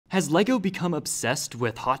Has LEGO become obsessed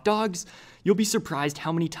with hot dogs? You'll be surprised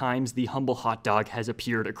how many times the humble hot dog has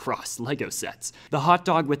appeared across LEGO sets. The hot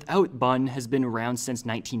dog without bun has been around since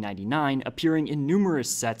 1999, appearing in numerous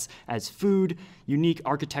sets as food, unique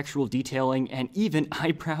architectural detailing, and even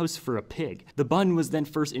eyebrows for a pig. The bun was then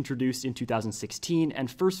first introduced in 2016 and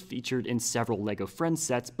first featured in several LEGO Friends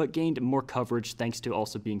sets, but gained more coverage thanks to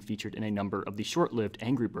also being featured in a number of the short-lived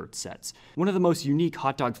Angry Birds sets. One of the most unique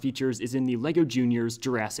hot dog features is in the LEGO Juniors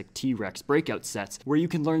Jurassic T-Rex breakout sets, where you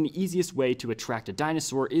can learn the easiest way to attract a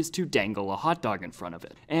dinosaur is to dangle a hot dog in front of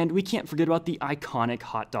it. And we can't forget about the iconic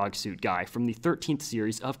hot dog suit guy from the 13th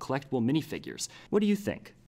series of collectible minifigures. What do you think?